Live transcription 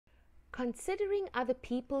Considering other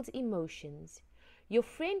people's emotions. Your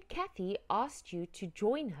friend Kathy asked you to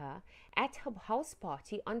join her at her house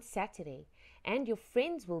party on Saturday, and your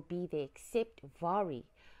friends will be there except Vari,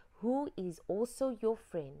 who is also your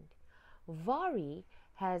friend. Vari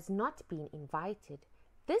has not been invited.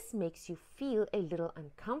 This makes you feel a little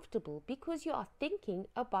uncomfortable because you are thinking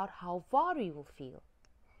about how Vari will feel.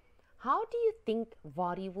 How do you think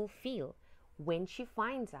Vari will feel when she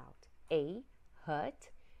finds out? A.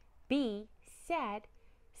 Hurt. B. Sad.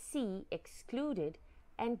 C. Excluded.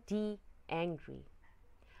 And D. Angry.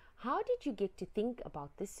 How did you get to think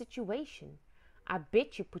about this situation? I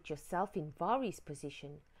bet you put yourself in Vari's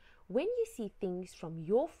position. When you see things from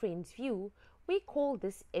your friend's view, we call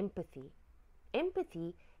this empathy.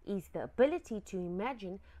 Empathy is the ability to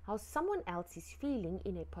imagine how someone else is feeling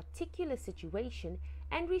in a particular situation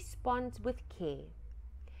and respond with care.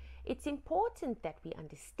 It's important that we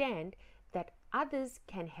understand that others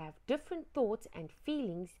can have different thoughts and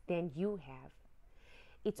feelings than you have.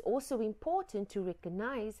 It's also important to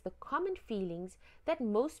recognize the common feelings that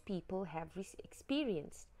most people have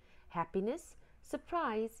experienced: happiness,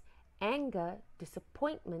 surprise, anger,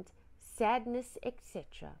 disappointment, sadness,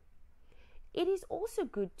 etc. It is also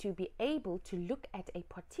good to be able to look at a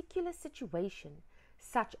particular situation,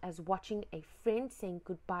 such as watching a friend saying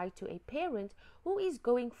goodbye to a parent who is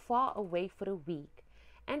going far away for a week,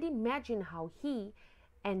 and imagine how he,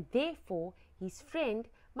 and therefore his friend,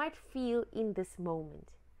 might feel in this moment.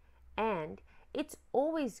 And it's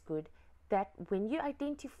always good that when you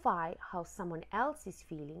identify how someone else is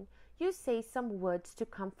feeling, you say some words to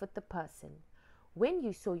comfort the person. When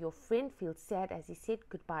you saw your friend feel sad as he said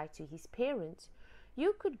goodbye to his parents,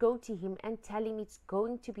 you could go to him and tell him it's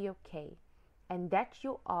going to be okay, and that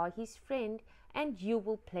you are his friend and you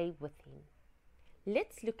will play with him.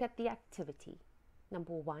 Let's look at the activity.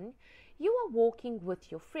 Number 1, you are walking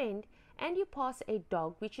with your friend and you pass a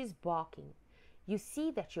dog which is barking. You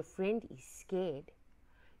see that your friend is scared.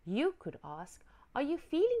 You could ask, are you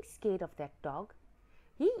feeling scared of that dog?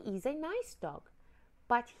 He is a nice dog,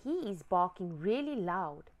 but he is barking really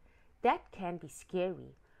loud. That can be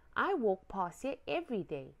scary. I walk past here every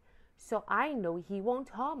day, so I know he won't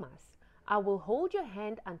harm us. I will hold your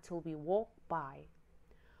hand until we walk by.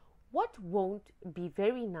 What won't be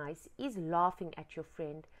very nice is laughing at your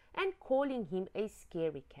friend and calling him a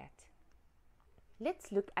scary cat.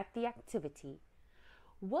 Let's look at the activity.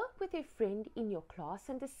 Work with a friend in your class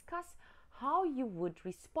and discuss how you would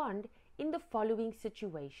respond in the following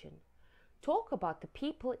situation. Talk about the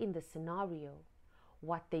people in the scenario.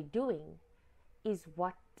 What they're doing. Is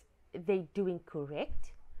what they're doing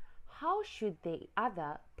correct? How should the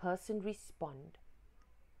other person respond?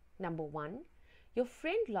 Number 1, your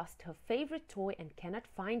friend lost her favorite toy and cannot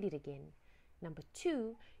find it again. Number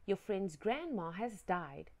 2, your friend's grandma has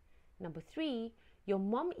died. Number 3, your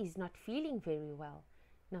mom is not feeling very well.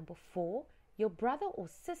 Number 4, your brother or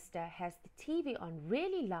sister has the TV on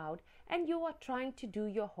really loud and you are trying to do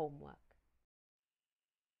your homework.